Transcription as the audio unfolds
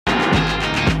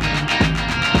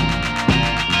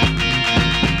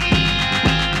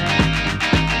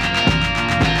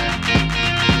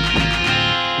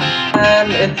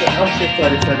And it's oh shit,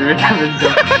 sorry, wait, I was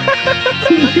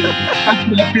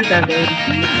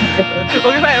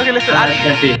Okay, fine. Okay, listen.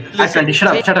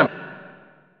 I shut up.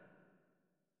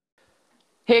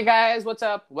 Hey guys, what's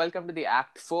up? Welcome to the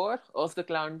Act 4 of the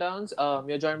Clown Downs.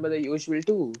 You're joined by the usual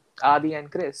two, Adi and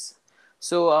Chris.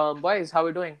 So, boys, how are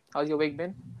we doing? How's your week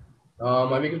been?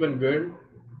 My week has been good.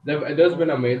 It has been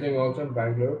amazing also in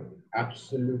Bangalore.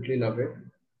 Absolutely love it.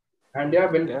 And yeah,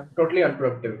 been Yeah, totally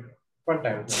unproductive. Fun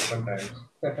times, man. Fun times.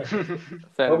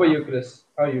 fair How about enough. you, Chris?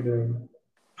 How are you doing?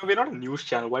 No, we're not a news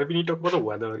channel. Why we need to talk about the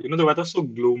weather? The weather's so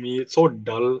gloomy, it's so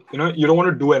dull. You don't want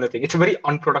to do anything. It's a very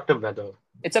unproductive weather.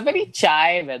 It's a very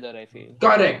chai weather, I feel.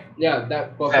 Correct. Yeah,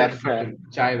 that Fair, perfect fair.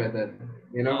 description. Chai weather.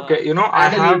 Okay, And a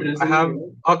little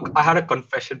drizzle. I had a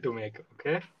confession to make.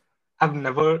 Okay, I've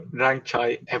never drank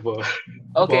chai ever.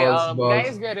 Okay, Balls.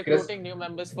 guys, we are Chris, recruiting new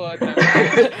members for Clown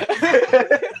Downs.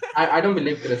 I don't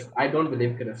believe Chris. I don't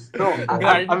believe Chris. No, I'm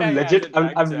Ganta legit. hasn't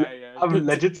drank chai yet. I'm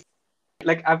legit.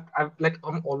 Like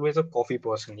I'm always a coffee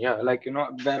person. Yeah,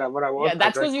 wherever I was, Yeah, I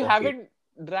that's because drank you coffee. haven't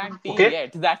drank tea Okay,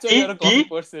 yet. That's why tea, you're a coffee tea.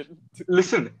 person.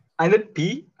 Listen, and then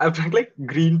tea, I've drank like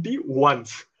green tea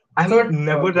once. I've So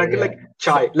never okay, drank it yeah. like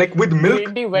chai, like with milk,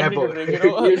 Green tea, when did you never. drink?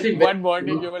 You see, One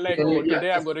morning you were like, oh, yeah,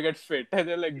 today I'm going to get fit. And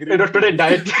then like, green tea. Today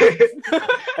diet.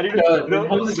 I need to,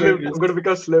 how's it going, slim. Chris? I'm gonna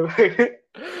become slim. Huh?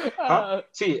 Uh,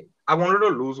 See, I wanted to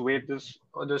lose weight this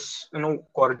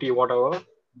quality, whatever.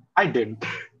 I didn't.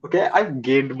 Okay, I've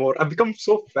gained more. I've become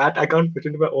so fat I can't fit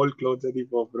into my old clothes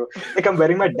anymore, bro. Like I'm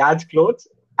wearing my dad's clothes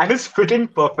and it's fitting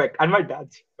perfect, and my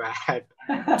dad's fat.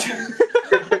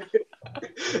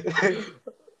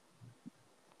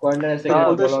 Quentin has taken Ah, a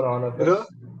all this, polar on of you know, us.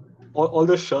 all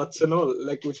the shirts,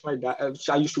 like which my dad,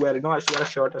 I used to wear. I used to wear a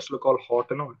shirt. I used to look all hot,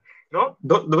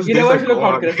 those You days never are used to look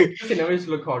hot, gone. Chris. You never used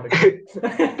to look hot. Okay?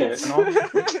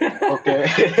 Okay,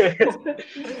 okay.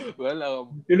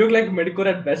 well, You look like Medicare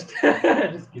at best.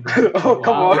 Just kidding. Oh,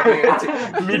 come wow, on.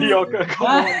 okay. Mediocre. Come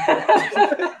on.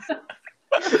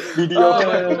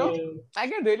 Mediocre. I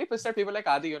get really pissed at people like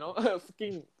Adi,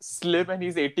 fucking slim and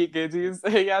he's 80 kgs.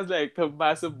 He has like a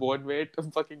massive bone weight,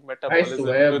 fucking metabolism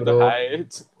swear, to the bro.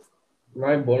 heights.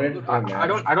 My bonnet is going I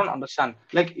mad. don't understand.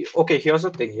 Like, okay, here's the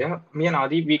thing, yeah. Me and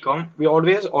Adi, we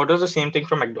always order the same thing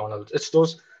from McDonald's. It's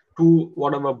those two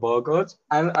whatever burgers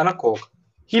and a Coke.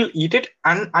 He'll eat it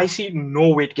and I see no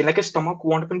weight gain. Like his stomach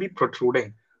won't even be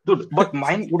protruding. Dude, but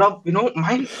mine would have,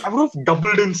 I would have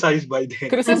doubled in size by then.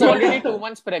 Chris is already 2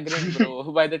 months pregnant, bro,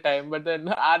 by the time. But then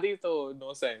Adi, though,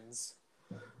 no sense.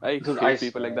 I Dude, hate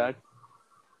people like that.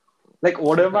 Like,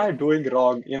 what am I doing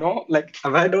wrong? Like,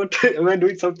 am I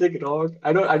doing something wrong?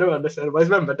 I don't understand. Why is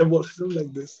my metabolism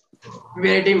like this?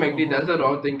 We're eating McD. That's the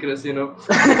wrong thing, Chris. Fair.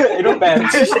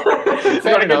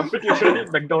 Fair enough. You should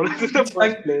eat McDonald's in the first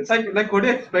place. Like, what do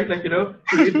you expect? Like, to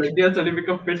eat McD and suddenly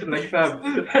become fit like fam.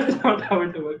 That's not how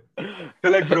it works.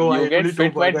 You're like, bro, I You ate get only two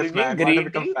fit by burgers, drinking man. Why did I green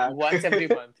become tea fat? once every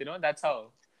month. That's how.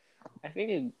 I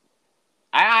feel.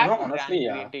 I No, haven't drank honestly,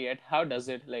 yeah. green tea yet. How does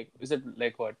it? Like, is it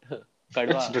like what? It's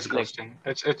Kadwa? disgusting.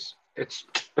 It's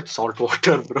salt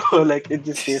water, bro. Like, it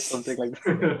just tastes something like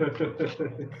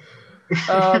that.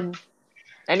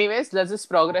 Anyways, let's just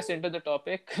progress into the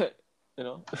topic.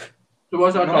 So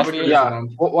what's our No, topic today, yeah.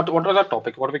 Siddhant? What was our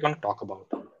topic? What are we going to talk about?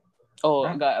 Oh,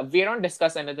 Huh? we don't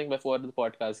discuss anything before the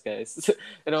podcast, guys.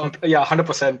 Yeah,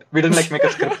 100%. We didn't like make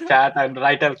a script chat and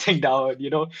write everything down.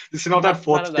 This is not our None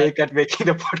fourth of that. take at making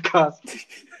the podcast.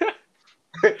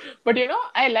 But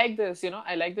I like this.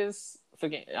 I like this.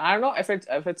 I don't know if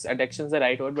it's addiction's the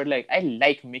right word, but like I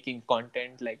like making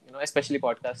content, like especially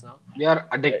podcasts now. We are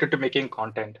addicted to making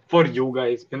content for you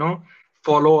guys.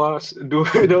 Follow us, do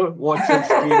watch and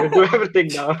stream, and do everything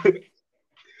now.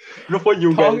 For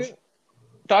you guys.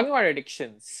 Talking about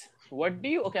addictions,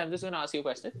 okay, I'm just gonna ask you a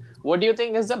question. What do you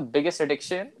think is the biggest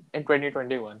addiction in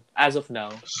 2021 as of now?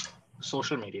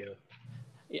 Social media.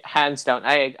 Hands down.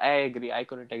 I agree. I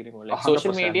couldn't agree more. Like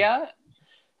social 100%. media.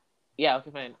 Yeah,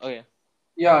 okay, fine. Okay.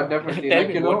 Yeah, definitely. Tell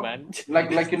Like me more, man.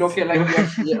 okay,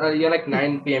 like you're like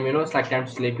 9 p.m. It's like time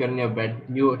to sleep. You're in your bed.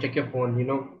 You check your phone.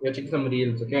 You check some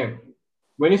reels. Okay.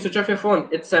 When you switch off your phone,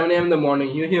 it's 7 a.m. in the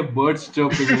morning. You hear birds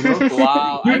chirping.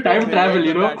 Wow, You I time can travel.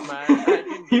 relate to that, man.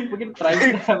 You fucking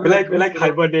time travel. we like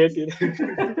hibernate.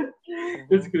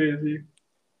 It's crazy.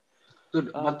 Dude,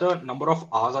 but the number of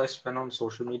hours I spend on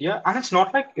social media, and it's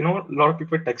not like a lot of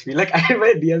people text me. Like I have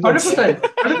my DMs. 100%.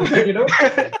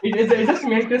 It just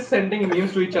makes us sending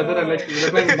memes to each other and like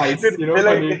replying nice.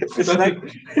 Funny. It's like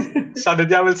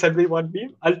Sanidhya will send me one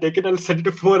meme. I'll take it. I'll send it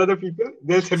to 4 other people.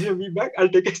 They'll send me a meme back. I'll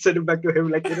take it, send it back to him.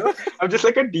 Like I'm just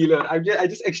like a dealer. I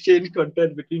just exchange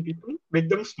content between people, make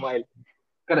them smile.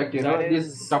 Correct. That These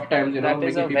is- tough times. that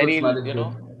is making a people very smile is good.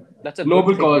 That's a good Noble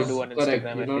thing to cause, do on correct.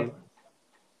 Instagram, You I know, feel.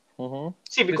 Mm-hmm.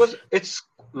 See, this because it's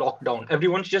lockdown,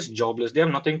 everyone's just jobless. They have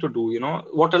nothing to do.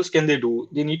 What else can they do?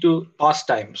 They need to pass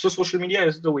time. So social media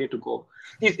is the way to go.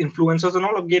 These influencers and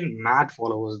all have gained mad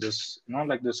followers.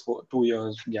 Like this for 2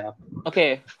 years gap.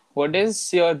 Okay, what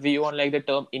is your view on like the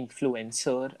term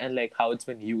influencer and like how it's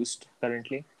been used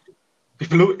currently?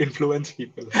 People who influence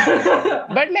people.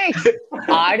 But like,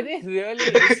 are they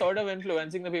really sort of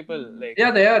influencing the people? Like, yeah,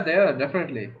 they are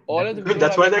definitely, all of the definitely. people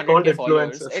That's have why like they're called 100K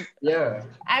followers. influencers. It, Yeah,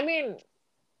 I mean,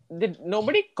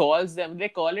 nobody calls them. They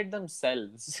call it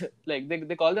themselves. Like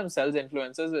they call themselves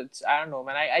influencers. Which I don't know,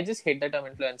 man. I just hate the term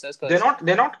influencers They're because not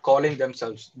they're not calling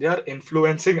themselves. They are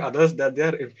influencing others that they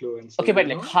are okay, influencers. but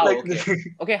like how? Like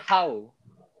Okay, how?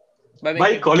 By by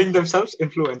making calling themselves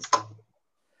influencers.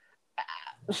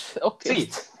 okay. See,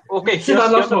 okay, still I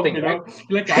here's love the hope, thing, you right? know.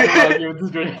 Like I can't argue with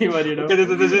this to anyone, you know. Okay,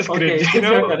 this is Okay, cringe. since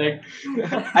you're correct.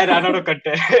 I ran out of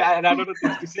content. I ran out of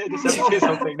things to say. I just have to say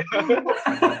something.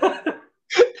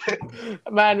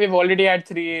 Man, we've already had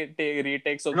three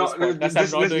retakes of this No, podcast. I'm not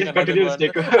let's doing just another continue this one.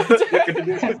 take. Let's continue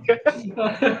this.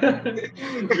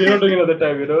 We're not doing another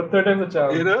time, you know. Third time's a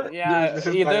charm. Yeah, this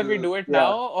is either we final. do it Yeah,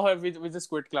 now or we just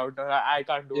quit Cloud. I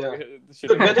can't do yeah. this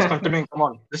shit We're just anymore. continuing. Come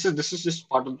on, this is just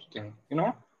part of the thing.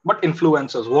 But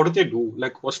influencers, what do they do?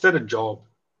 Like, what's their job?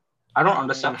 I don't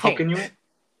understand. How Nothing. can you?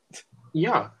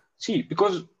 Yeah. See,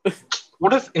 because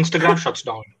what if Instagram shuts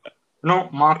down?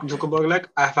 Mark Zuckerberg, like,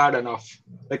 I've had enough.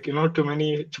 Like, too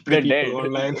many They're people dead.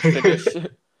 online. Finish.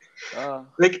 Uh,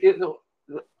 like,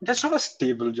 that's not a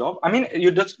stable job. I mean,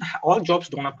 all jobs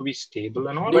don't have to be stable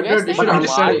and all. do you But guys dude, you think should But I'm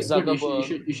just Mark understand. saying, Dude, you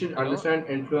should Zuckerberg, you should you know, understand.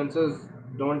 Influencers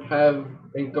don't have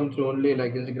income through only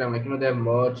like Instagram. Like they have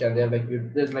merch and they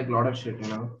have there's like a lot of shit. You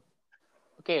know.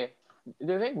 okay.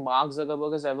 Do you think Mark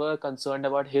Zuckerberg is ever concerned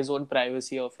about his own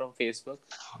privacy or from Facebook?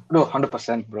 no,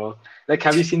 100%, bro. Like,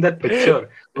 have you seen that picture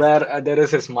where there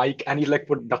is his mic and he like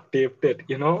put duct taped it?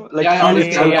 Like Yeah, he honestly,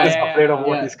 itself Yeah, is yeah, afraid of yeah,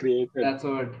 what yeah. he's created. That's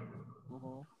what.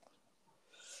 Mhm.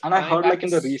 And I Coming heard back like to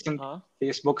in the recent huh?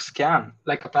 Facebook scam,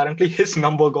 like apparently his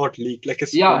number got leaked, like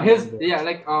his Yeah, phone his number.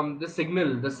 like the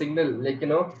signal, like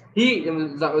he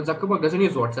Zuckerberg doesn't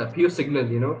use WhatsApp. He uses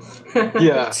Signal.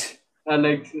 Yeah. And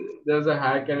like there was a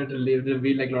hack and it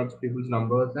revealed like lots of people's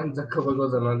numbers and Zuckerberg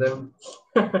was among them.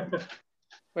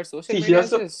 But social See, media here's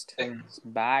is the just thing. it's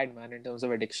bad, man, in terms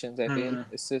of addictions, I feel. Hmm.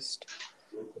 It's just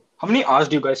How many hours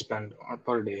do you guys spend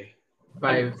per day?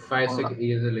 Five, six Online?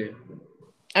 easily.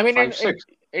 I mean Five, six.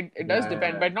 it does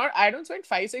depend, Yeah. but not I don't spend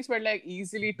 5-6, but like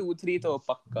easily 2-3 to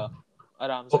pakka.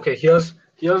 Aram se. Okay,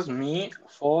 here's me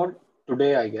for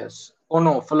today, I guess. Oh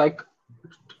no, for like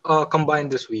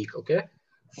combined this week, okay?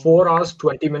 4 hours,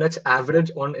 20 minutes average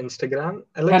on Instagram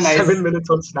and like Nice. 7 minutes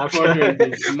on Snapchat.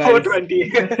 420. Nice.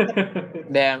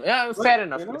 420. Damn, yeah, But, fair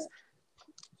enough. you know, Chris.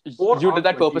 4 You did hours,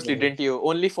 that 20 purposely, minutes. didn't you?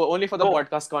 Only for the No,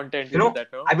 podcast content you did that,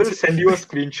 no? I will send you a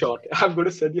screenshot. I'm going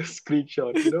to send you a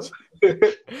screenshot.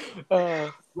 Uh,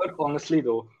 But honestly,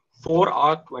 though, 4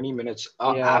 hours, 20 minutes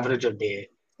Yeah. average a day.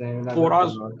 Then that's 4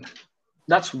 hours, a lot.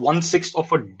 that's 1/6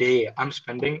 of a day I'm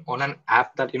spending on an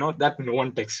app that, that no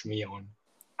one texts me on.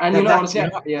 And That's, honestly,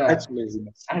 yeah. that's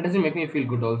laziness. And it doesn't make me feel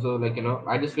good also. Like,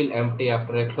 I just feel empty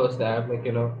after I close the app. Like,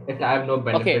 if I have no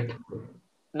benefit.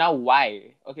 now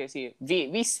why? Okay, see,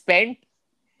 we spent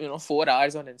 4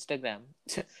 hours on Instagram,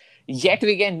 yet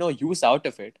we get no use out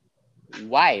of it.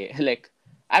 Why? Like,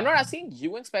 I'm not asking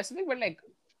you in specific, but like,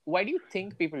 why do you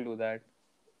think people do that?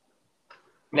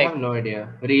 I have no idea.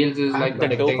 Reels is like The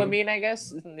addicting. dopamine, I guess.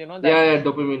 That, Yeah,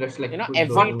 dopamine. That's like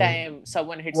every dopamine. time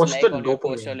someone hits What's like the on your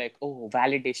post, dopamine? you're like, oh,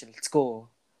 validation, let's go.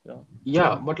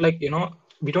 Yeah, but like,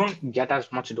 we don't get as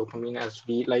much dopamine as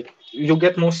we like. You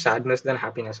get more sadness than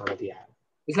happiness out of the app.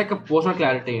 It's like a personal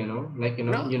clarity, Like,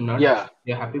 No? you're not, Yeah,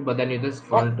 you're happy, but then you just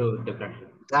fall into depression.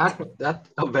 that's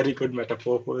a very good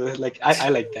metaphor for like I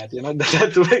like that.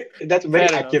 That's very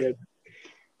Fair enough. accurate.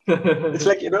 It's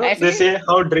like I they feel- say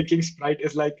how drinking Sprite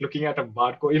is like looking at a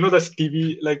barcode. The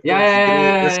TV like Yeah, those yeah, gray,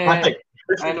 yeah, the yeah, yeah. static.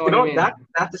 It's I like, know what you mean.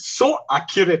 that is so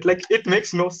accurate. Like it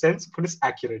makes no sense, but it's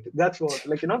accurate. That's what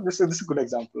this is a good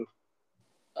example.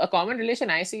 A common relation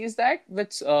I see is that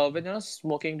with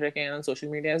smoking, drinking, and on social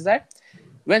media is that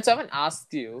when someone asks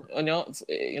you,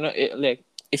 like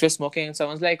if you're smoking and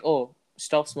someone's like, "Oh,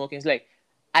 stop smoking," it's like,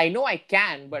 "I know I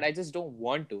can, but I just don't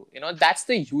want to." That's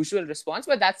the usual response,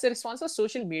 but that's the response of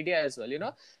social media as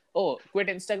well. Oh, quit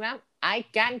Instagram. I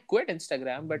can quit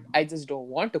Instagram, but I just don't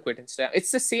want to quit Instagram.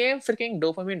 It's the same freaking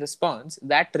dopamine response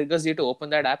that triggers you to open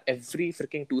that app every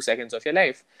freaking 2 seconds of your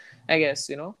life. I guess.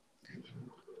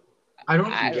 I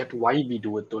don't I don't. get why we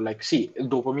do it though. Like, see,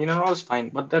 dopamine and all is fine,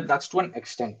 but that's to an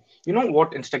extent. You know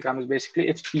what Instagram is basically?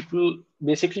 It's people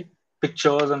basically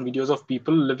pictures and videos of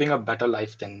people living a better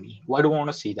life than me. Why do I want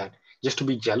to see that? Just to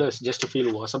be jealous, just to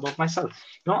feel worse about myself.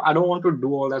 I don't want to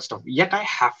do all that stuff. Yet I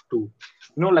have to.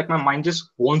 Like my mind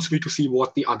just wants me to see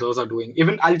what the others are doing.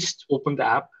 Even I'll just open the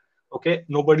app. Okay,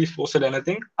 nobody's posted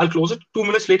anything. I'll close it. 2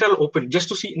 minutes later, I'll open just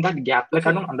to see in that gap. Like I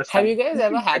Okay, don't have understand. you guys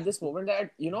ever had this moment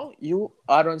that you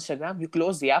are on Instagram, you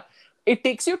close the app, it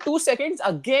takes you 2 seconds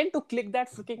again to click that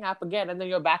freaking app again, and then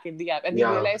you're back in the app, and then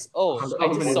you Yeah, realize, oh, I How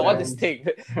just many saw this times? thing.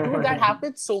 Dude, that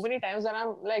happens so many times, and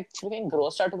I'm like freaking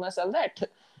grossed out to myself that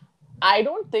I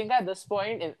don't think at this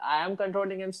point I am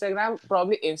controlling Instagram.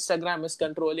 Probably Instagram is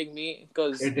controlling me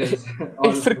because It is it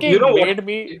all. you freaking know what? made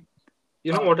me.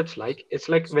 You know what it's like? It's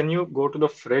like when you go to the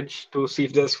fridge to see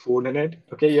if there's food in it.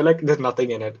 Okay, you're like, there's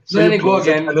nothing in it. So Then you you go close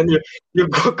it and again. then you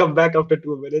go come back after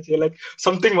 2 minutes. You're like,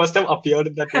 something must have appeared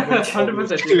in that 2 minutes, 100%,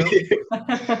 obviously.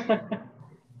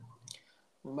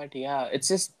 But yeah, it's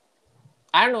just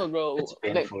I don't know, It's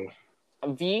bro. Like painful.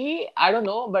 I don't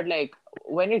know, but like,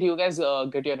 when did you guys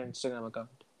get your Instagram account?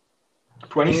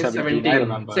 2017, I 2017.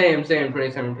 remember. Same,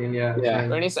 2017. Yeah, Yeah. same.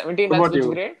 2017. What That's about which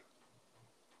you? grade?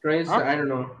 20, Huh? I don't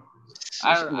know.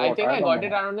 I don't know. I What? think I I don't got it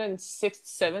know. around in sixth,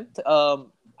 seventh.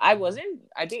 I wasn't.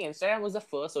 I think Instagram was the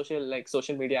first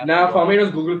social media app I Now, for got. me, it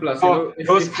was Google Plus. Oh, it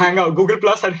was If you Hangout. Google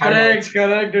Plus and correct, Hangouts.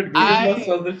 correct, dude. Google Plus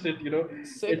I was the shit.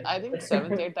 six. It. I think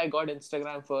seventh, eighth. I got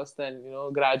Instagram first. Then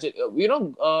graduate.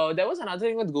 There was another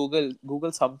thing with Google.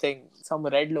 Google something. Some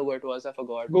red logo it was. I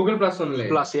forgot. Google Plus only.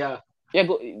 Plus, yeah. Yeah,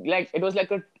 like it was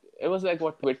like a. It was like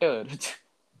what Twitter.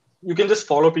 You can just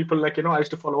follow people like, I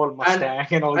used to follow all And Mustang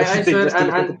and all this I thing swear, just to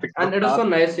look at the picture and of it is cars. so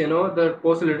nice, the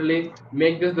post literally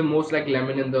make this the most like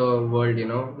lemon in the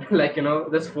world, like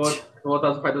this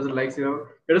 4,000, 5,000 likes,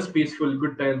 it is peaceful,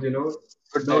 good times,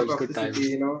 Good no times, good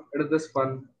toxicity, times. it is just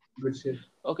fun, good shit.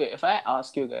 Okay, if I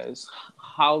ask you guys,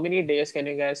 how many days can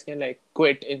you guys can like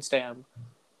quit Instagram?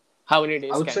 How many I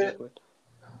days would can you say quit?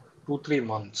 2, 3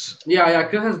 months. Yeah,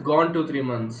 Chris has gone 2, 3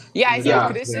 months Yeah, I feel without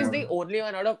Yeah. Chris is the Instagram. only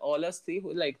one out of all us three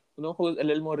who who's a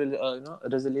little more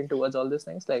resilient towards all these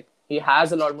things. Like he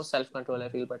has a lot more self control. I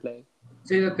feel, but like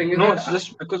See, the thing is No, that it's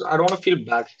just because I don't want to feel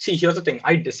bad. See, here's the thing.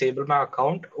 I disable my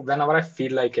account whenever I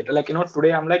feel like it. Like,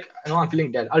 today I'm like, I'm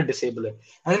feeling dead. I'll disable it.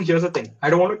 And then here's the thing.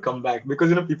 I don't want to come back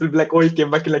because, people be like, oh, he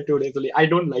came back in like 2 days only. I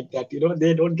don't like that.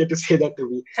 They don't get to say that to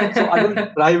me. So I will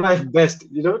try my best,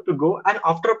 to go. And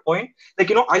after a point,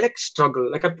 like, I like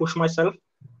struggle. Like I push myself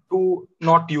to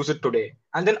not use it today.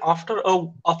 And then after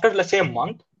let's say a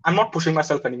month, I'm not pushing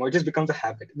myself anymore. It just becomes a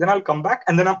habit. Then I'll come back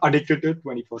and then I'm addicted to it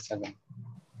 24/7.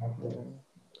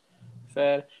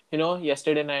 fair.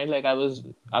 Yesterday night, like I was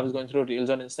going through reels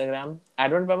on Instagram. I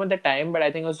don't remember the time, but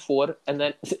I think it was 4, and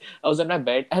then I was on my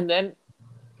bed, and then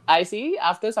I see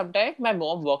after some time my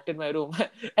mom walked in my room,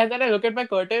 and then I look at my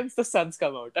curtains, the sun's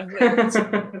come out. I'm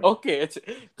like, okay, it's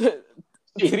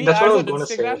See, three that's what I hours was on going to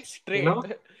say. Instagram You straight. know,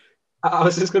 I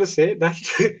was just going to say that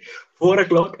 4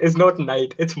 o'clock is not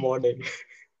night, it's morning.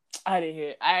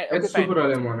 Okay, it's super fine.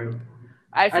 early morning.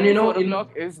 I And feel four in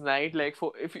o'clock is night. Like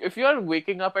if you are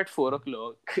waking up at 4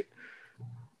 o'clock,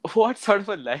 what sort of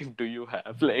a life do you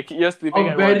have? Like you're sleeping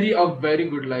at what? a very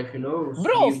good life, Bro,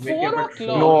 sleep, waking four up at o'clock. 4.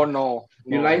 No, no,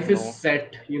 Your no, life is no.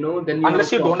 set, then you have a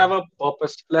Unless you don't proper. have a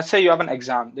purpose. Let's say you have an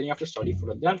exam, then you have to study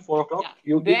for it. Then 4 o'clock, Yeah.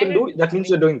 you Then can do that I means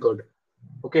you're mean, doing good.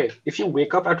 Okay. If you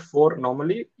wake up at 4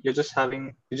 normally, you're just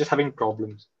having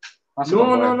problems. That's No,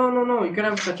 about no, it. no, no, no. You can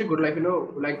have such a good life,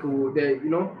 like they,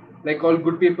 like all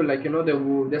good people, like they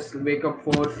who just wake up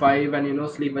 4, 5, and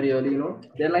sleep very early.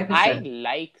 Their life is I set.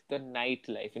 like the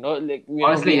nightlife. Like we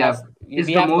Honestly, have yeah, it's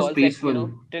we the have most calls like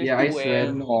peaceful. till Yeah, I 2 swear.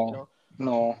 a.m. No,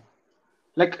 no.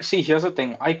 Like, see, here's the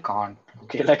thing. I can't.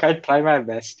 Okay. Like, I try my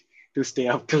best to stay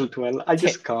up till 12. I Hey,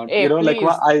 just can't. hey, Like my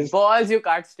please, eyes. balls, you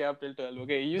can't stay up till 12.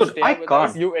 Okay, you Dude, stay I up with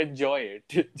us, can't. you enjoy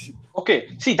it. Okay.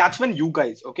 See, that's when you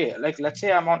guys, okay, like, let's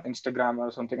say I'm on Instagram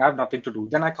or something. I have nothing to do.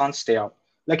 Then I can't stay up.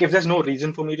 Like, if there's no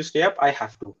reason for me to stay up, I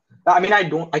have to. I mean, I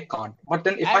can't. But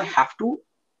then if I And have to,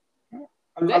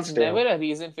 I'll there's stay never up. a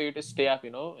reason for you to stay up,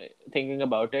 thinking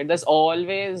about it. There's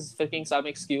always freaking some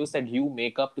excuse that you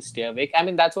make up to stay awake. I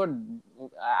mean, that's what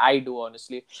I do,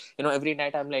 honestly. Every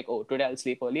night I'm like, oh, today I'll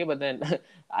sleep early. But then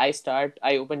I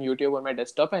open YouTube on my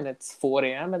desktop and it's 4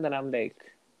 a.m. And then I'm like,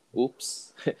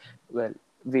 oops, well,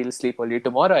 we'll sleep early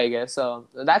tomorrow, I guess.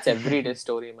 That's everyday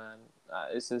story, man.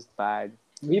 This is bad.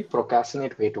 We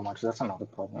procrastinate way too much. That's another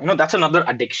problem. That's another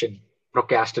addiction.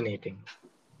 Procrastinating.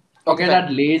 Okay, Okay, fine.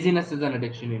 that laziness is an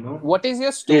addiction. What is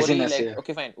your story Laziness, like? yeah.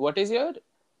 Okay, fine. What is your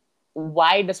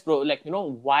why does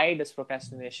why does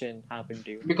procrastination happen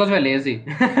to you? Because we're lazy.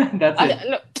 That's it.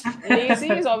 Look, lazy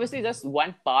is obviously just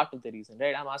one part of the reason,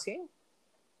 right? I'm asking,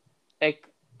 like,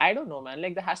 I don't know, man.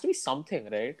 Like, there has to be something,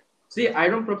 right? See, I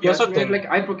don't Here's the procrastinate. thing. Like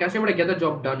I procrastinate, but I get the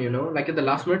job done. Like at the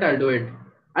last minute, I'll do it,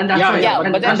 and that's Yeah, why. yeah, Yeah, but but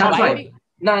And then that's that's why also would why. you?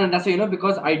 No, that's why,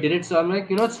 because I did it. So I'm like,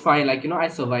 it's fine. Like I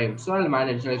survived, so I'll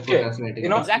manage like okay. procrastinating. You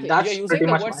know, Exactly. You're that's using pretty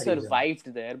the much word my reason.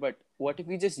 survived there, but what if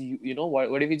we just,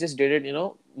 what if we just did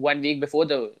it, 1 week before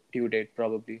the due date,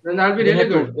 probably? Then that'll be Then really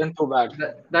you're too, good. then too bad.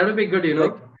 That would be good.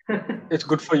 Like, it's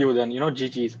good for you then,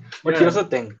 GG's. But here's Yeah, the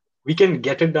thing. We can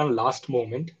get it done last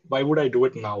moment. Why would I do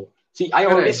it now? See, I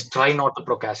correct. always try not to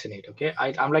procrastinate, okay?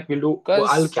 I'm like, I'll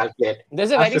Because calculate.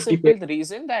 there's a I have very 50 simple pages.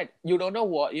 reason that you don't know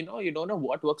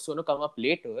what work's going to come up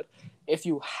later. If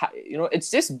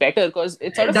it's just better because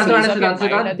it sort It of doesn't frees matter, up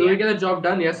your mind Siddhant. at Do the we end. get the job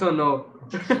done? Yes or no?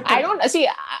 I don't see,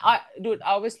 dude.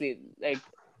 Obviously, like,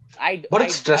 But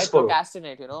it's I stressful.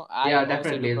 procrastinate. I Yeah, obviously do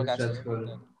definitely, it's procrastinate, but stressful.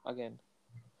 then again.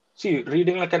 See,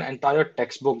 reading like an entire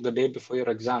textbook the day before your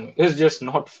exam is just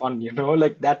not fun.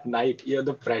 Like that night,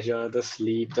 the pressure, the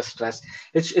sleep, the stress.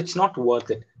 It's not worth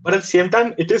it. But at the same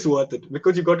time, it is worth it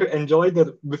because you got to enjoy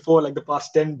the before like the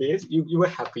past 10 days, you were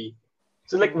happy.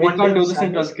 So like We one day can't of do this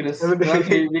in 12th, sadness, Chris. 7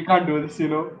 days. We can't do this.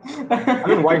 I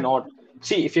mean, why not?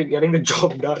 See, if you're getting the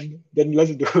job done, then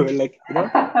let's do it.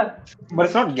 But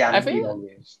it's not I guaranteed feel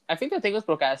always. I think the thing with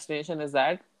procrastination is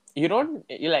that you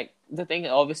like the thing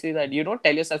obviously that you don't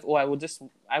tell yourself, oh, I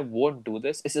won't do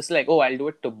this. It's just like, oh, I'll do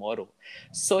it tomorrow.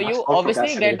 So That's you called obviously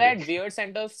get procrastinating. that weird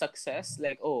sense of success,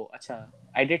 like, oh, acha,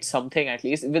 I did something at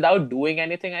least without doing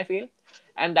anything, I feel.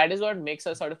 And that is what makes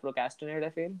us sort of procrastinate, I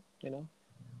feel. You're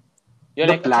The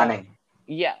like, acha, planning.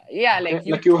 yeah, Okay, like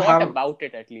you like you thought have about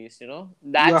it at least. you're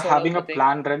That's sort of having the a thing.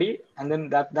 plan ready, and then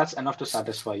that's enough to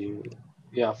satisfy you.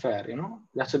 Yeah, fair.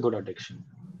 That's a good addiction.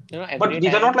 But Every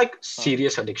these are not time. like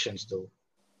serious addictions though.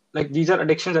 Like these are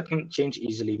addictions that can change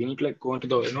easily. We need to like go into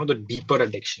the deeper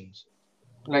addictions.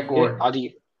 Like Yeah, what?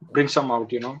 Adi, bring some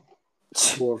out.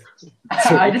 What?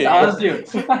 I just Okay, asked go.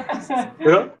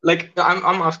 you. Like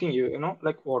I'm asking you.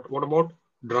 Like what about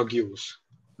drug use?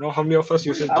 How many of us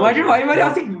uses drug use? Why are you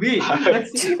asking me?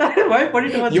 Why put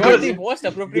it towards You're because the me? most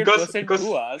appropriate because person because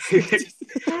to ask.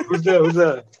 who's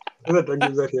the drug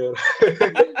user here?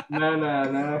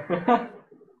 No.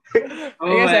 I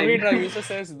Oh guess my every drug god. user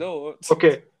says no.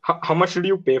 Okay, how much did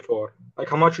you pay for? Like,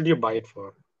 how much did you buy it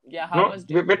for? Yeah, how No, much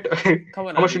did? wait, wait, Come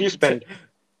on, how much did you Adi. spend?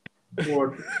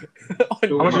 What?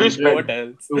 How much did you 200, spend? What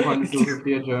else? 200,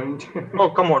 250 a joint. Oh,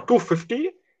 come on,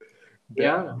 250?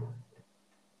 Yeah.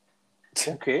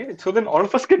 Okay, so then all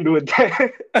of us can do it.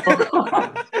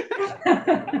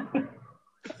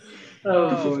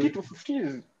 Oh, 250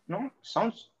 is,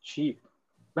 sounds cheap.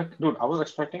 Like, dude, I was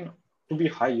expecting to be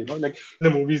high, like in the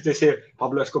movies they say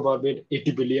Pablo Escobar made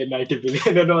 80 billion, 90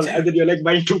 billion and all, and then you're like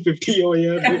buying 250 over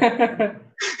here.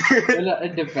 well,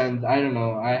 it depends. I don't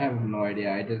know. I have no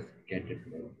idea. I just get it.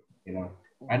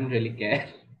 I don't really care.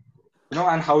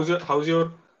 And how's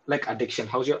your like addiction?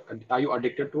 Are you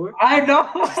addicted to it? I know.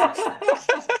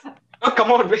 Oh,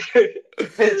 come on, it's a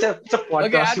Okay,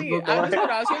 podcast, Adi, bro. Come I'm on. just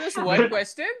gonna ask you this one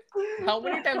question. How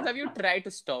many times have you tried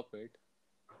to stop it?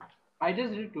 I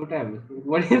just did it 2 times.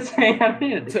 What are you saying? I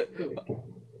did.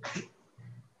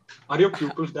 Are your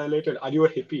pupils dilated? Are you a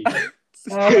hippie?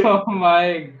 Oh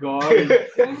my god.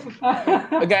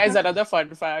 Guys, another fun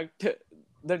fact.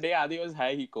 The day Adi was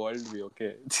high, he called me,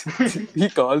 okay? He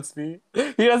calls me.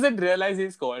 He doesn't realize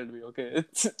he's called me, okay?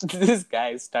 This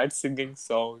guy starts singing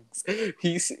songs.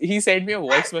 He sent me a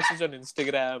voice message on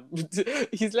Instagram.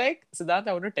 He's like, Siddharth,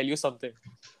 I want to tell you something.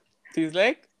 He's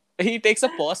like, he takes a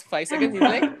pause for 5 seconds. He's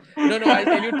like, no, I'll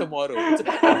tell you tomorrow.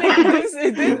 I'm like, this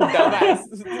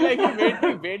dumbass. Like, he made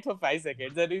me wait for 5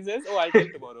 seconds. And he says, oh, I'll tell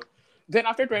you tomorrow. Then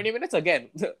after 20 minutes, again,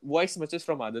 voice message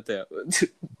from Aditya.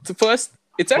 So first,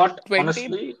 it's a But 20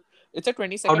 honestly, it's a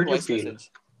 20 how second did you voice feel?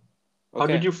 message. How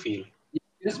did Okay. you feel? You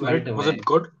just melt Was away. it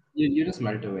good? You just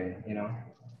melt away.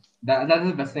 That's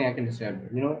the best thing I can describe.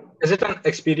 Is it an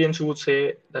experience you would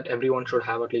say that everyone should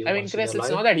have at least I mean, once in Chris, their it's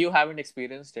life? not that you haven't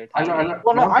experienced it. I'm Have not, I'm you? not,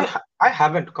 Oh no, not I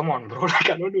haven't. Come on, bro. Like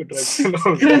I don't do drugs.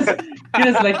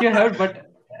 Chris, like you heard, but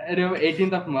I remember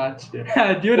 18th of March. Do you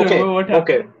Okay, remember what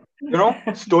okay.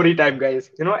 happened? Story time,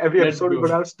 guys. Every Let's episode we're go.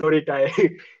 gonna have story time.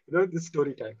 This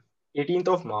story time. 18th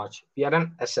of March, we had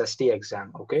an SST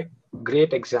exam. Okay,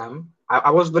 great exam.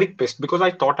 I was very pissed because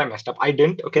I thought I messed up. I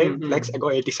didn't. Okay, flex. I Mm-hmm.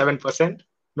 got 87%.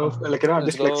 No, like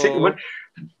Let's dyslexic, go.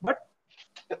 but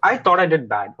I thought I did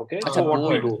bad. Okay, It's so a what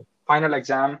we board. do? Final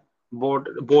exam,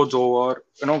 board's over.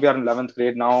 We are in 11th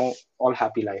grade now. All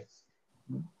happy life.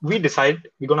 We decide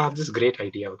we're gonna have this great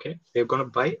idea. Okay, we're gonna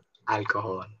buy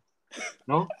alcohol.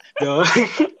 No,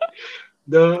 the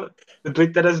the the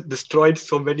drink that has destroyed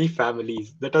so many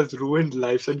families, that has ruined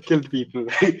lives and killed people.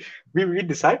 We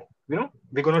decide, we're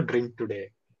gonna drink today.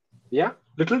 Yeah.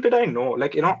 Little did I know,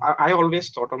 like, I always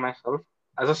thought of myself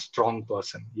as a strong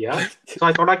person. Yeah. So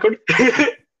I thought I could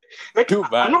like Too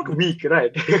I'm not bad. weak,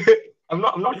 right? I'm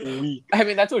not weak. I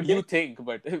mean, that's what Yeah. you think,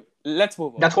 but let's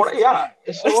move on. That's what yeah.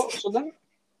 So then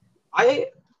I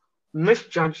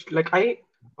misjudged, like I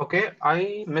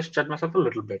misjudged myself a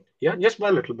little bit. Yeah, just by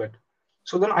a little bit.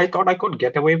 So then I thought I could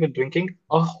get away with drinking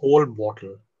a whole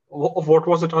bottle. What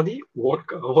was it, Adi? What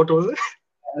was it?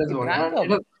 That is You what. drank It a.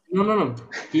 was, no, no, no.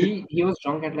 He was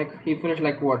drunk at like he finished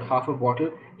like what half a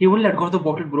bottle. He wouldn't let go of the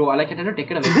bottle, bro. I like I tried to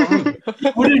take it away from him. He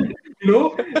wouldn't.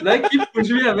 Like he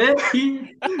pushed me away.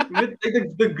 He with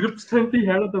like the grip strength he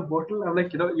had of the bottle. I'm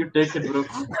like, you take it, bro.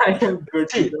 I am good.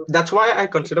 See, that's why I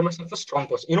consider myself a strong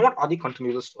person. You know what? Adi,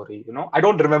 continues the story. I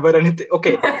don't remember anything.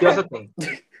 Okay, here's the thing.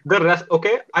 The rest,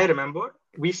 okay, I remember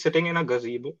we sitting in a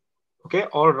gazebo, okay,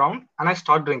 all around, and I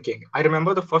start drinking. I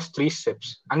remember the first three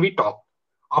sips, and we talked.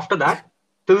 After that,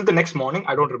 till the next morning,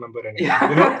 I don't remember anything.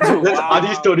 That's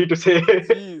Adi's Wow. story to say.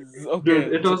 Jeez. Dude,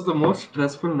 Okay. it was the most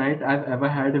stressful night I've ever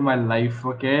had in my life.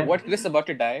 Okay, What, Chris about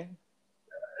to die?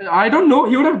 I don't know.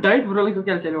 He would have died, bro. Like,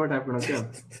 okay, I'll tell you what happened. Okay,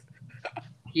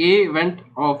 he went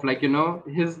off. Like,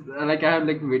 his like I have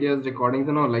like videos, recordings,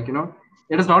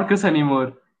 it is not Chris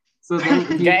anymore. So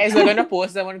then Guys, we're gonna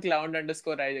post them on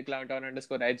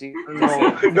clown_IG.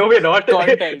 No, no, we're not.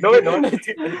 Content. No, we're not. 100 Of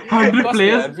course we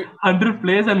plays, are. 100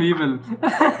 plays, and we will.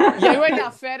 Yeah, wait, yeah,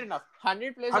 fair enough.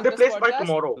 100 plays on 100 this plays by podcast.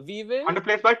 tomorrow. We will. 100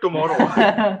 plays by tomorrow.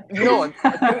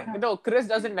 No, Chris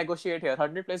doesn't negotiate here.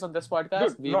 100 plays on this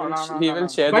podcast. Dude, no, We will no.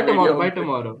 share By the tomorrow, video. by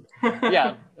tomorrow.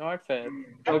 Yeah, not fair.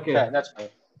 Okay. Yeah, that's fine.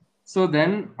 So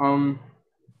then,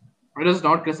 it is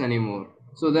not Chris anymore.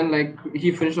 So then, like, he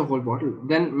finished the whole bottle.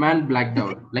 Then, man blacked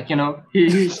out. Like,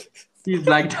 he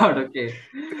blacked out. Okay,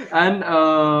 and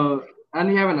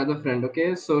we have another friend.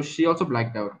 Okay, so she also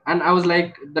blacked out. And I was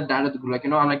like the dad of the group. Like,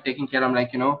 I'm like taking care. I'm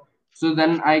like, So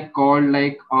then I called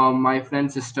like my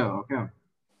friend's sister. Okay.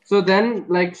 So then,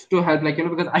 like, to help, like,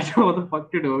 because I don't know what the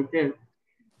fuck to do. Okay.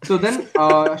 So then, Dude,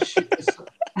 I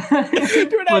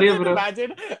sorry, can bro.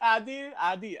 imagine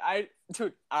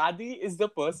Adi is the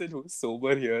person who's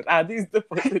sober here. Adi is the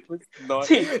person who's not.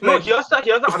 See, no, Like, here's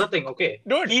the other thing, okay?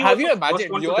 dude, He have was you the first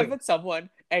imagined one to you're drink. with someone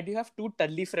and you have two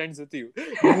tully friends with you?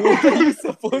 What are you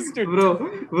supposed to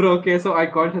do? Bro, okay, so I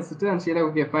called her sister and she like,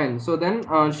 okay, fine. So then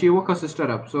she woke her sister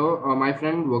up. So my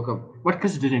friend woke up, but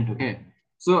Chris didn't, okay?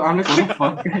 So I'm like, what the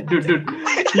fuck? dude,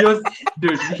 he was,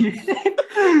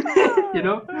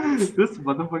 this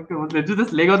motherfucker was legit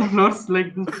just laying on the floor,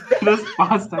 like, just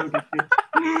passed out, okay?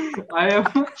 I am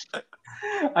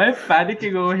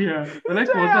panicking over here. I'm like,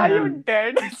 what the Are hell? you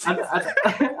dead?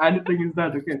 And the thing is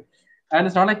that, okay? And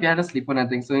it's not like we had to sleep or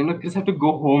anything. So, Chris had to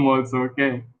go home also,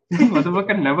 okay?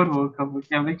 Motherfucker never woke up,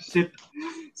 okay? I'm like, shit.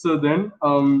 So then,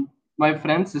 my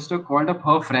friend's sister called up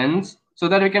her friends so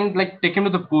that we can, like, take him to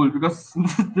the pool because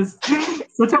this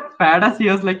such a fat ass he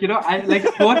was, like, I, like,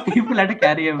 4 people had to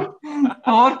carry him.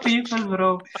 4 people,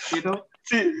 bro,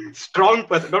 See, strong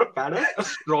person, not a fat ass, a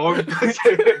strong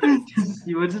person.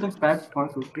 He was just a fat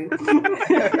fuck, okay?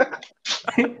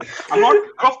 I'm not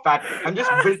fat. I'm just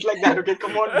built like that. Okay,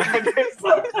 come on, man.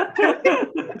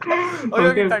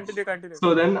 Okay, continue.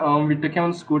 So then we took him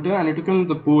on scooter and we took him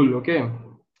to the pool, okay?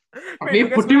 Wait, you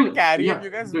guys couldn't carry him. You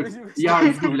guys. Dude,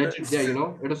 legit,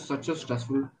 it was such a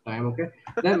stressful time, okay?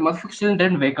 Then motherfucker still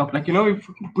didn't wake up. Like, we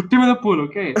fucking put him in the pool,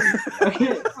 okay? Okay,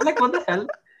 I'm like, what the hell?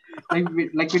 Like we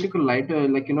took a lighter,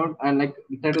 like, and like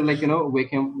tried to, like, wake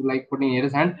him, like putting in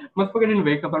his hand. Motherfucker didn't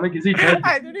wake up. I'm like, is he dead?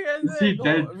 I think you guys Is he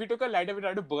dead? we took a lighter, we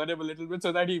tried to burn him a little bit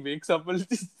so that he wakes up a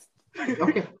little.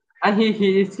 Okay, and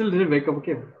he still didn't wake up,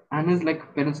 okay? And his,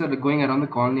 like, parents were, like, going around the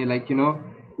colony, like,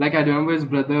 like, I remember his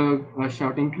brother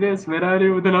shouting, Chris, where are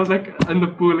you? Then I was like in the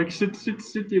pool, like, shit,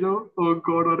 oh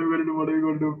god, what are we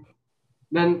gonna do?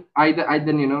 Then I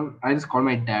just called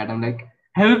my dad. I'm like,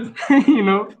 help,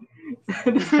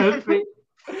 just help me.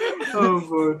 Oh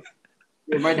boy.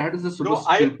 Yeah, my dad is a super No,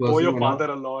 I chill person. owe your father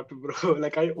a lot, bro.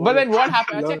 Like I. But then what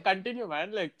happened? Achha, continue,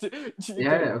 man. Like.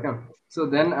 Yeah, okay. So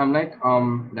then I'm like,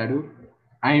 Dadu,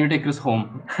 I need to take Chris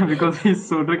home because he's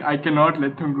so drunk. I cannot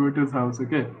let him go to his house.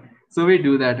 Okay. So we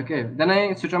do that. Okay. Then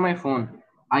I switch on my phone.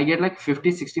 I get like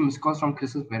 50, 60 missed calls from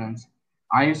Chris's parents.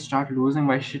 I start losing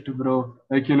my shit, bro.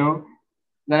 Like,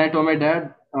 then I told my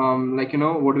dad, like,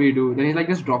 what do we do? Then he's like,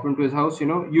 just drop him to his house,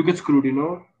 you get screwed,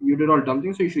 you did all dumb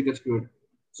things, so you should get screwed.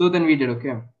 So then we did,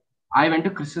 okay. I went to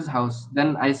Chris's house.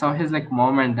 Then I saw his, like,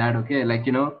 mom and dad, okay, like,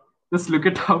 just look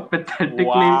at how pathetically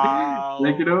Wow.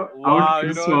 Like, out wow,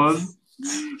 Chris was.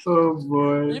 Oh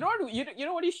boy. you know what you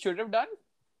know what you should have done?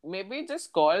 Maybe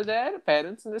just call their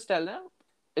parents and just tell them,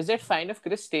 is it fine if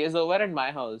Chris stays over at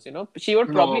my house? She would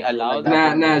probably No, bro, allow like that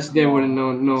that. Nah, wouldn't nah, work. they wouldn't.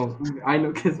 No, no. I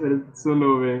know Chris, so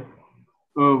no way.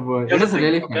 Oh boy. It Here's the was a thing,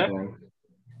 really fun okay? time.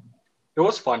 It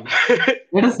was fun.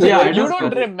 It is, You yeah, it you was don't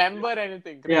fun. remember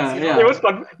anything, Chris. Yeah, You yeah. It know, was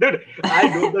fun, dude. I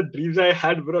know the dreams I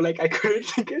had, bro. Like I couldn't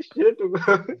think of shit,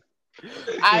 bro.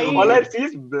 All I I see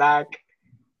is black.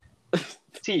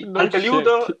 See, no I'll tell you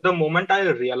shit. the moment I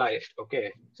realized.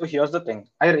 Okay, so here's the thing.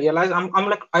 I realized I'm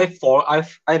like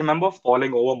I remember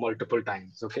falling over multiple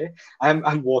times. Okay,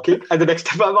 I'm walking, and the next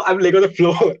time I'm laying on the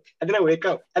floor, and then I wake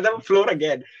up, and then I'm floor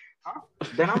again. Huh?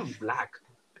 Then I'm black.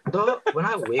 When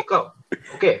I wake up,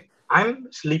 okay, I'm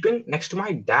sleeping next to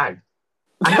my dad,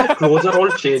 and my clothes are all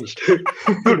changed, dude.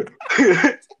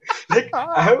 Like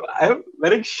I'm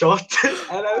wearing shorts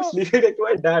and I'm sleeping next to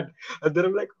my dad, and then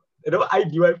I'm like, I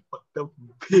knew I fucked up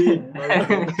big,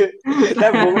 man.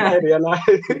 That moment I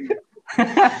realized,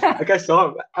 like I saw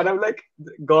him, and I'm like,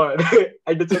 God,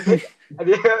 I did something, and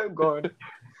yeah, God,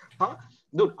 huh?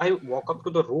 Dude, I walk up to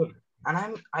the room,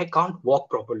 and I can't walk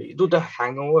properly. Dude, the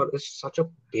hangover is such a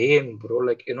pain, bro.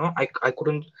 Like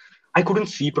I couldn't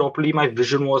see properly. My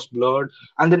vision was blurred,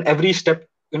 and then every step,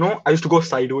 I used to go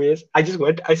sideways. I just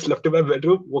went, I slept in my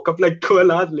bedroom, woke up like 12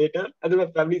 hours later, and then my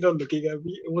family's all looking at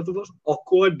me. It was the most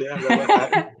awkward day I've ever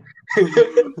had.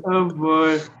 Oh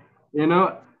boy.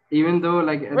 Even though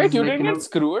like this Wait, is you like didn't get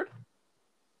screwed?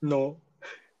 No.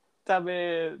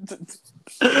 Tabe.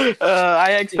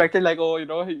 I expected like,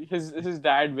 oh, his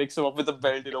dad wakes him up with a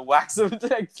belt, whacks him.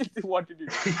 Like, what did you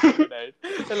do tonight?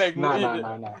 Like,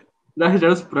 Nah. that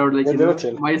was proud, like They were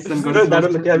chill. my son got That so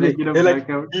was looking at me. like Like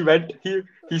blackout.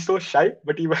 he's so shy,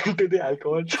 but he went to the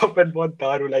alcohol shop and bought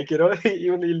daru. Like,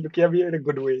 even he'll look at me in a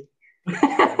good way.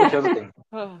 But here's the thing.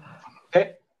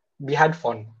 Okay, we had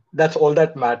fun. That's all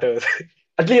that matters.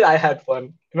 At least I had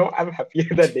fun. I'm happy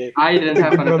that day. I didn't It's a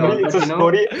have good fun at all, memory. It's but a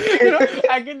story.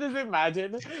 I can just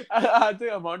imagine the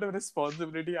amount of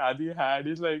responsibility Adi had.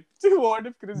 He's like, what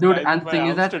if Chris dude, dies and in my thing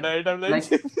is arms that tonight? I'm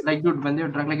like, like dude, when they're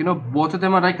drunk, like both of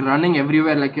them are like running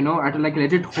everywhere, like I had to like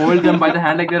legit hold them by the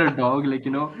hand like they're a dog, like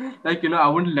I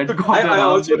wouldn't let go of I their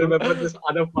arms, also remember this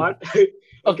other part.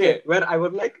 okay. Where I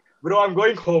was like, bro, I'm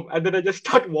going home, and then I just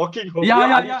start walking home.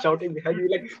 Yeah. Ali's shouting behind me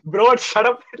like, bro, shut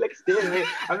up, like stay away.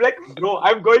 I'm like, bro,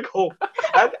 I'm going home,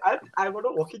 and I'm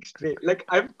not walking straight, like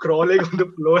I'm crawling on the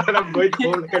floor, and I'm going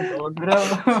home like a dog.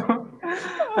 bro.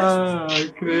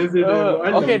 Crazy, dude.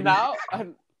 I Okay, love now,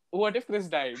 what if Chris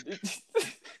died?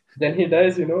 Then he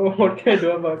dies, what can I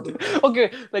do about it?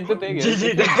 Okay, like the thing is, GG, if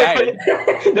he died,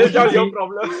 that's not your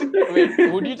problem.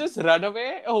 wait, would you just run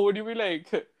away, or would you be like,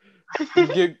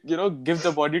 give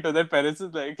the body to their parents?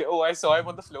 It's like, oh, I saw him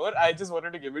on the floor. I just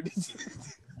wanted to give it.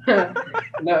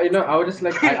 No, I would just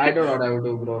like I don't know what I would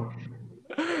do, bro.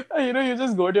 You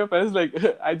just go to your parents like,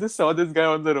 I just saw this guy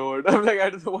on the road. I'm like, I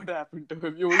don't know what happened to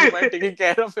him. You mind taking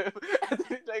care of him? And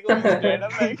then he's like, oh, he's dead.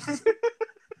 I'm like,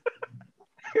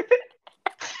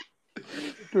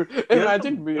 dude,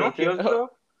 imagine me. Okay, Here's the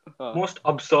most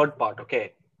absurd part.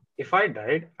 Okay, if I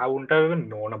died, I wouldn't have even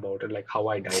known about it, like how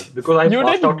I died, because I You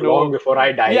passed didn't out know. long before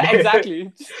I died. Yeah,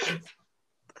 exactly.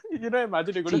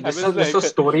 Imagine you're going See, to this heaven. is a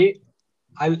story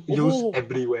I'll use Oh.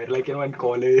 everywhere, like in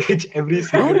college, every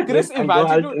single Dude, Chris, place I go, I'll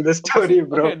imagine. tell the story,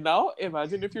 bro. Okay, now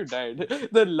imagine if you died.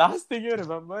 The last thing you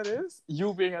remember is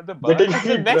you being at the bar. Getting And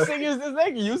the next drunk. thing is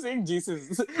like you saying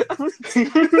Jesus.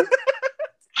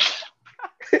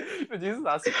 Jesus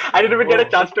asked you. I didn't even get a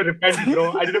chance to repent,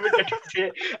 bro. I didn't even get to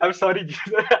say, I'm sorry,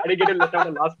 Jesus. I didn't get to let out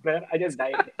the last prayer. I just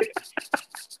died.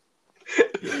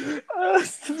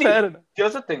 Fair enough.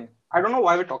 Here's the thing. I don't know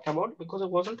why we're talking about it, because it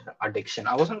wasn't addiction.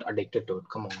 I wasn't addicted to it.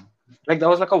 Come on. Like, that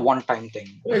was like a one-time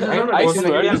thing. It's Right? not It I wasn't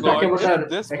swear like we to are talking God, about our if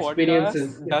this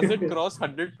experiences. podcast doesn't cross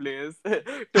 100 plays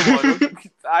tomorrow,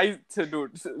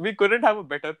 dude, we couldn't have a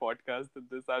better podcast than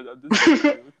this. I'm just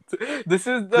telling you. This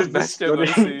is the This best you're going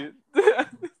to story.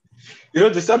 see.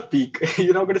 This is our peak.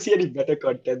 You're not going to see any better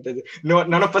content than this. No,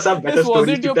 none of us have better This stories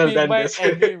wasn't to your tell peak than by this.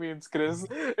 any means, Chris.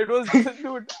 It was,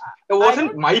 dude. It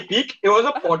wasn't my peak. It was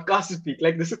a podcast's peak.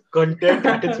 Like, this is content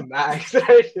at its max,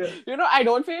 right? I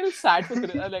don't feel sad for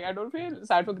Chris. Like, I don't feel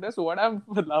sad for Chris. What I'm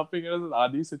laughing at is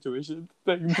Adi's situation.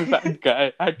 Like, that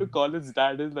guy had to call his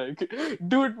dad and like,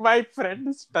 dude, my friend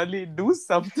is Tully. Do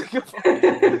something about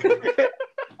it.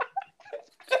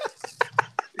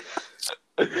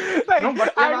 Like, No,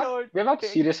 but I don't we've had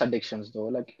take- serious addictions though.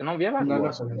 Like, we have had No,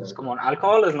 worse no, no. things. Come on,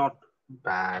 alcohol is not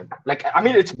bad. Like, I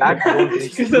mean, it's bad. I don't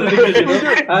think. It's a ridiculous,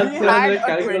 Dude, As we soon as had the a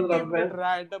calculus 20-minute not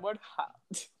rant about how...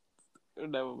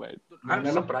 Never mind. I'm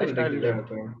surprised I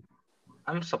lived.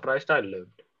 I'm surprised I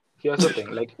lived. Here's the thing,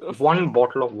 like one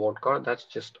bottle of vodka, that's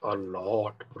just a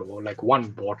lot, bro. Like one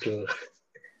bottle.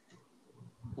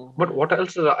 But Mhm. what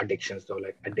else are the addictions though?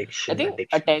 Like I addiction, think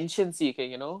addictions. attention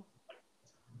seeking, like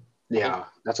Yeah,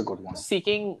 that's a good one.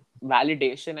 seeking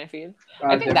validation. I think that's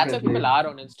what Definitely. people are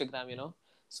on Instagram.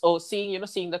 So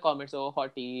seeing the comments, oh,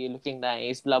 hottie, looking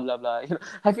nice, blah blah blah.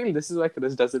 I feel this is why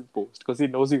Chris doesn't post because he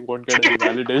knows he won't get any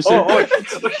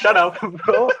validation. Shut up,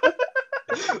 bro.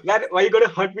 Man, why you gonna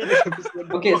hurt me this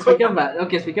episode, Okay, bro? speaking of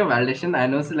validation, I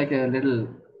know it's like a little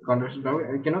controversial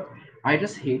topic. I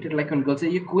just hate it like when girls say,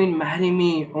 "You queen, marry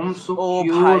me. Oh, I'm so Oh,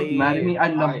 cute. Marry bhai, me. I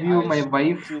love you, my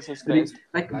wife." Jesus Christ.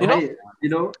 Like, You know,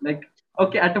 why? Like,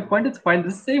 okay, at a point it's fine.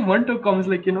 The same one two comes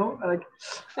like, like,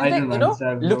 it's I like, don't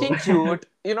understand, bro. looking cute.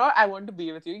 I want to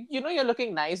be with you. You're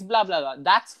looking nice. Blah blah blah.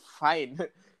 That's fine.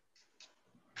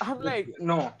 I'm like,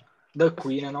 No, the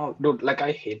queen and all, dude. Like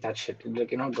I hate that shit.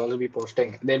 Like girls will be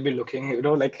posting, they'll be looking,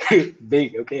 like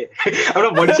big. Okay, I'm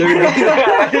not body shaming.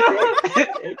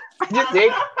 I'm just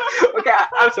saying. Okay,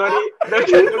 I'm sorry.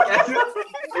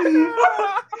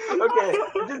 Okay,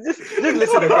 just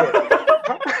listen.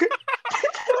 Okay.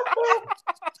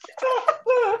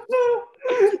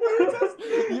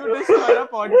 you destroyed a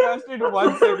podcast in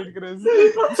 1 second, Chris.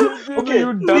 Okay,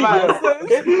 You see, dumbass.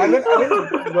 okay, and then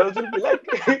girls will be like,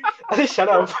 "Arey, shut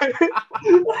up."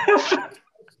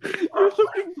 You're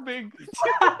looking big.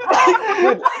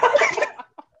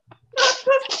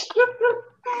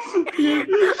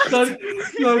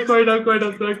 No, quite down,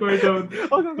 sir, quite down.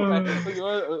 Okay, fine. Okay,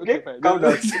 Okay, fine. calm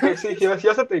down. Okay, see, here's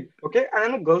the thing. Okay, and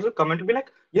then the girls will comment to be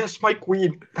like, "Yes, my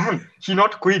queen." Damn, she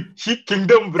not queen, she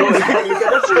kingdom, bro. Like, look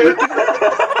at us.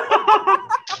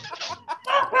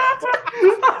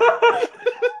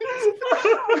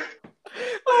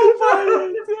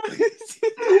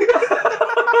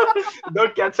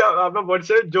 Don't catch up. I'm not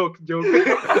watching. Joke.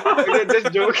 Okay,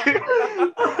 just joke.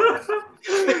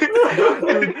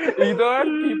 Either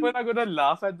people are gonna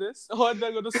laugh at this or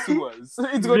they're gonna sue us.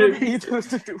 It's gonna be either of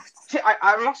the two. See,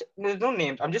 I'm not. There's no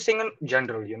names. I'm just saying in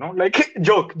general. Like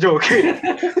joke.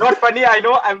 Not funny. I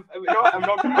know. I'm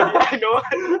not funny. I know.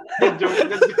 Just joke.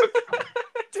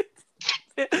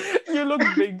 You look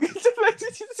big. Just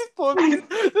comment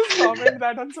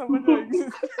that on someone like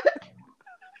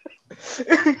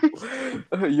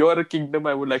you're a kingdom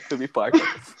I would like to be part of.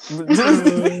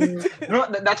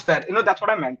 That's fair. That's what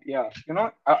I meant. Yeah.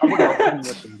 I would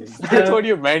love to be a kingdom. That's what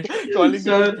you meant, calling them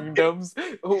Sir. kingdoms.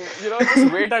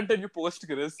 Just wait until you post,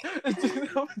 Chris.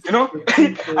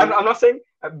 I'm not saying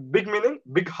big meaning,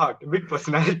 big heart, big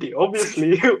personality.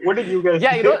 Obviously. What did you guys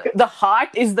Yeah, the heart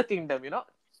is the kingdom,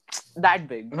 that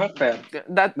big. Not fair.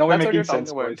 That's Now we're what making you're talking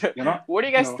sense, about. boys, What do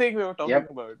you guys No. think we were talking Yep.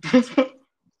 about?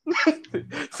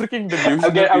 Freaking delusional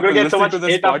I'm gonna people get so listening much to this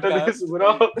hate after podcast. this,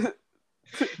 bro.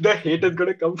 The hate is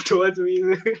gonna come towards me.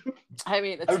 I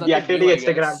mean, it's I'm nothing deactivating new, I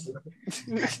Instagram.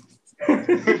 guess.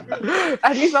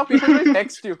 At least now people will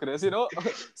text you, Chris.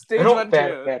 Stage one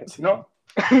Fair. clear.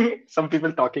 Some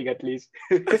people talking at least.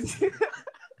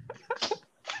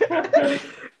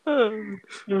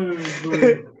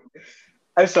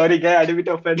 I'm sorry, guy. I didn't mean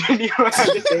to offend you. I'm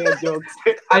just saying jokes.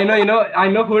 I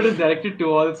know who it is directed to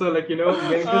also, like, when we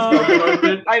just talk about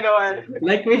it, I know.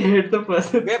 like, we hate the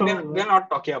person so We're much. not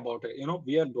talking about it.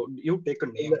 You take a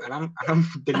name, and I'm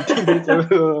deleting this.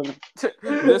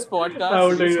 This podcast I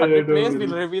would is like 100 that, plays. I We'll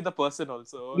will. reveal the person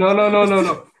also.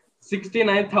 No.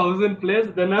 69,000 plays,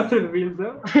 then I will reveal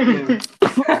the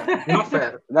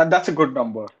Fair. That's a good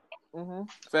number. Mm-hmm.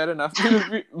 Fair enough.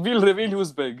 We'll reveal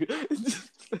who's big.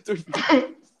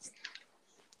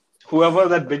 Whoever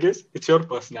that big is, it's your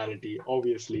personality,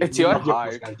 obviously. It's your Not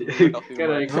heart. personality. We're talking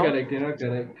about. correct.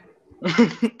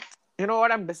 You know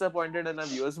what? I'm disappointed in our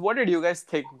viewers. What did you guys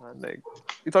think, man? Like,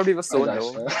 you thought we were so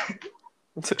low.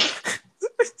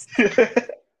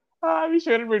 We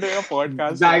shouldn't be doing a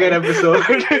podcast. Dagger episode.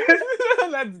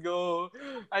 Let's go.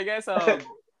 I guess. I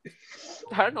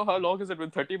don't know how long has it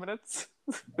been. 30 minutes?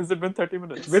 Has it been 30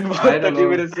 minutes? It's been more I than don't 30 know.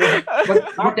 minutes.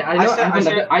 But I know. I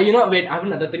said- Wait, I have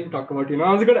another thing to talk about.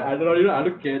 I was gonna add it on. I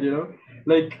don't care.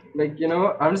 Like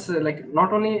I'm just like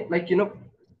not only like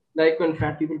like when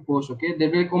fat people post, okay,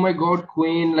 they'll be like, oh my god,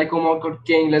 queen, like oh my god,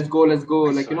 king, let's go.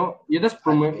 Like you're just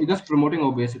promoting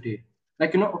obesity.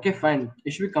 Like okay, fine,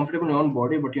 you should be comfortable in your own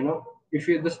body, but if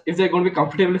they're going to be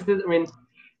comfortable with this, I mean,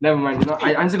 never mind.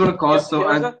 I'm just going to cause. So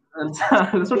Here's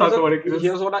let's not talk about it.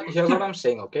 Here's what I'm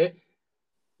saying. Okay,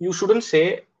 you shouldn't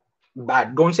say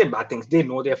bad. Don't say bad things. They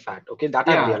know they're fat. Okay, that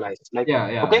I Yeah. realized. Like,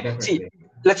 Yeah, okay, definitely. see,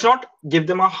 let's not give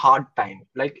them a hard time.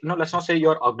 Like, let's not say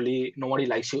you're ugly, nobody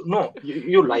likes you. No,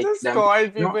 you like Just them.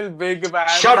 called people big man.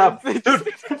 Shut up, dude.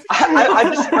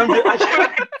 I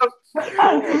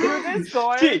You just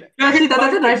called. See, Yeah, see,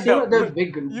 that's a nice, kingdom. that's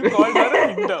big. You called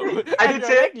her a kingdom. I And did you're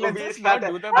say like, let's obese just not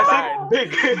fat. do them I bad. said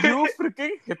big. You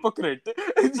freaking hypocrite. See,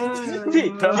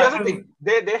 here's the thing.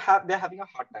 They're having a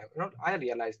hard time. I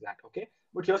realize that. Okay,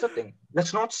 but here's the thing.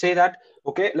 Let's not say that.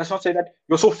 Okay, let's not say that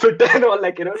you're so fit and all,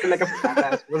 like like a fat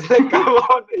ass. Like, come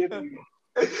on.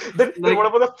 Then what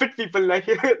about the fit people? Like,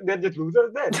 they're just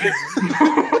losers then.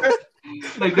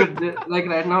 Like, like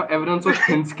right now, everyone's so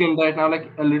thin-skinned right now.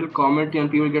 Like a little comment and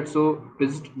people get so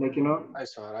pissed. Like, I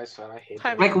swear, I hate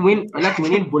I it. mean, we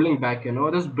need bullying back.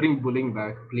 Just bring bullying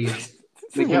back, please.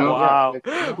 Like, wow,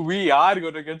 like, we are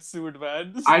gonna get sued,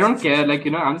 man. I don't care. Like,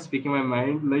 I'm just speaking my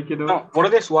mind. Like, No, what are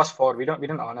they sue us for? We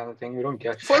didn't earn anything. We don't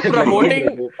get For shit.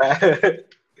 promoting-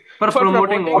 for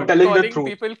promoting Or what? telling the calling truth.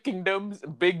 people kingdoms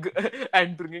big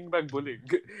and bringing back bullying.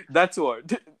 That's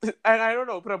what. And I don't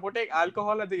know, promoting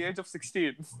alcohol at the age of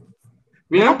 16.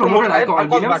 We never promoted alcohol.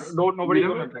 Alcohol We back. never, Don't nobody we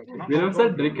gonna never, drink. we never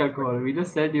said drink alcohol. We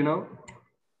just said,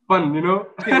 fun. We gave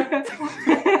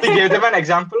them an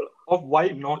example of why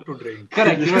not to drink.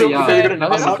 Correct. Yeah. Fair enough.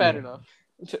 That's Fair enough.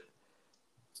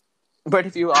 But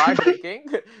if you are drinking,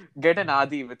 get an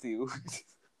Adi with you.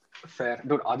 Fair,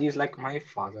 dude. Adi is like my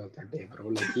father that day, bro.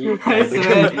 Like I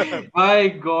swear. My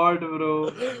God,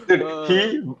 bro.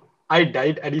 dude, I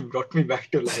died and he brought me back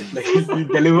to life. Like he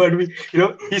delivered me.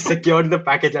 He secured the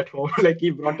package at home. Like he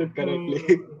brought it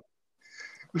correctly.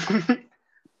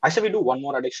 I said we do one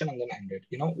more addiction and then end it.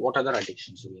 What other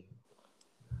addictions do we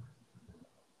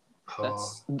have?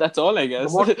 That's all, I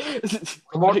guess.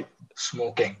 About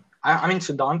smoking. I mean,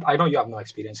 Siddhant, I know you have no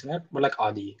experience in it, but like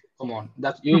Adi, come on,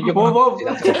 that's you. Whoa.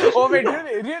 Oh wait,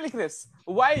 really, Chris?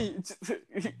 Why,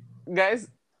 guys?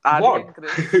 Adi What? and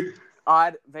Chris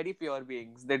are very pure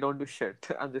beings. They don't do shit.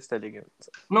 I'm just telling you.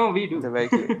 No, we do. They're very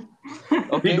clear. We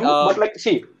Okay, do, but like,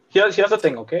 see, here's the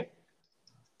thing, okay?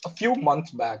 A few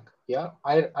months back,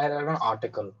 I read an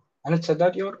article, and it said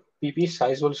that your PP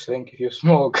size will shrink if you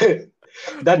smoke.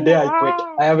 That day I quit.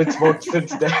 I haven't smoked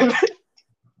since then.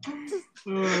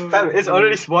 Fam, it's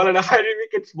already small enough. I didn't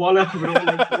make it smaller, bro.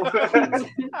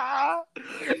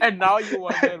 And now you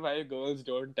wonder why girls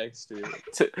don't text you.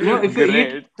 If you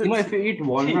Great. if you eat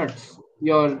walnuts,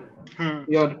 your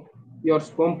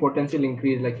sperm potential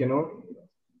increase. Like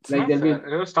like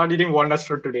there'll be. Start eating walnuts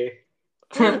for today.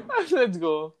 Let's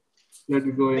go. Let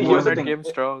me go. Here's the Walnut thing. game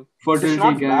strong. It's Fertility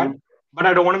not gang. bad, but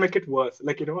I don't want to make it worse.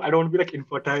 Like, I don't want to be like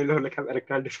infertile or like have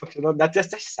erectile dysfunction. That's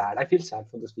just sad. I feel sad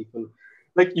for those people.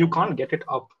 Like, you can't get it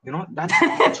up. That's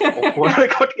awkward. I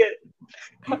can't get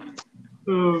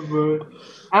Oh, bro.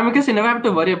 I guess you never have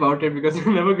to worry about it because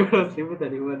you never go to sleep with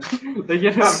anyone.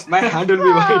 Like, My hand will be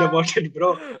worried about it,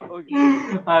 bro.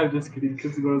 Okay. I'm just kidding.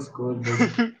 It's gonna score.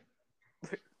 Bro.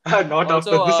 Not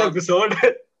Also, after this episode.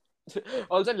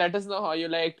 Also, let us know how you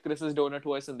liked Chris's donut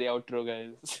voice in the outro,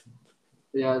 guys.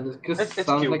 Yeah, this It's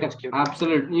sounds cute, like it's an cute.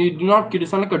 absolute. You do not kid. You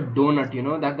sound like a donut.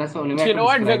 That's the only way. I You can know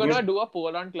what? We're describe gonna it. do a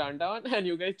poll on Clantown, and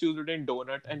you guys choose between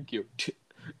donut and cute.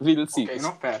 We'll see. Okay,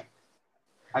 fair.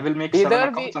 I will make Either 7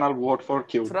 accounts and I'll vote for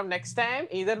cute. From next time,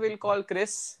 either we'll call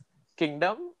Chris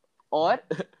Kingdom or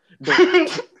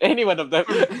Donut. Any one of them.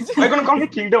 Why gonna call me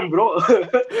Kingdom, bro?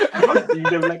 I'm not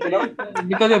Kingdom, like,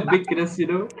 Because you're big, Chris.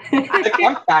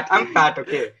 like, I'm fat,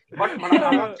 okay. But I'm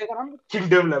not saying that I'm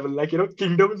Kingdom level. Like,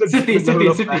 Kingdom is a City. different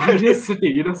level of fat. Yes,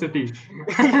 city. City.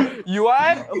 You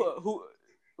are who?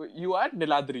 You are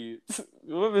Niladri.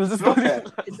 We'll just call you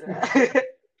Niladri.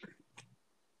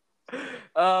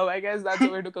 I guess that's the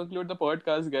way to conclude the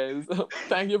podcast, guys.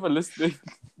 Thank you for listening.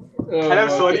 And I'm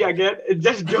sorry again. It's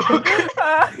just joke.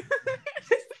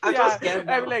 I'm just scared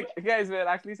now. I'm like, guys, we're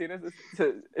actually serious.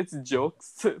 It's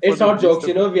jokes. It's For not the jokes,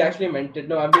 listeners. we actually meant it.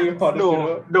 No, I'm being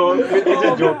honest. No, it's Oh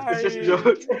just joke. my. It's just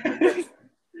joke.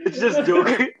 It's just joke.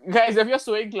 Guys, if you're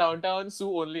suing Clowntown,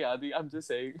 sue only Adi. I'm just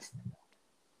saying.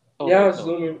 Oh, Yeah, wait, no.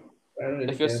 zoom in. I don't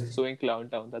really If you're care. suing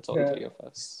Clowntown, that's all Yeah. three of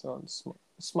us. So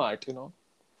smart,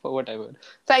 for whatever.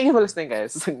 Thank you for listening,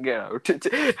 guys. Get out.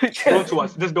 Don't sue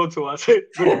us. Just don't sue us.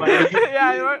 Goodbye.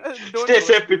 Yeah, don't Stay do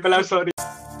safe, it. people. I'm sorry.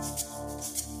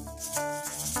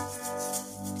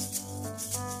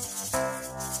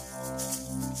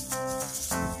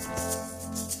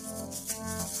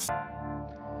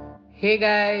 Hey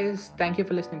guys, thank you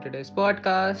for listening to today's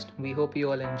podcast. We hope you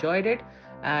all enjoyed it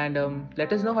and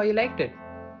let us know how you liked it.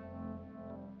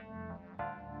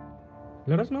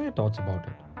 Let us know your thoughts about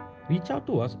it. Reach out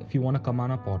to us if you want to come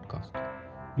on our podcast.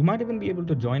 You might even be able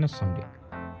to join us someday.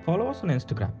 Follow us on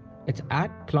Instagram. It's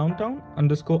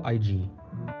 @clowntown_IG.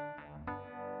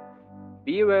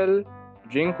 Be well,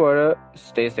 drink water,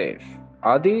 stay safe.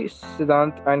 Adi,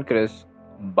 Siddhant, and Chris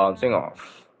bouncing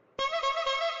off.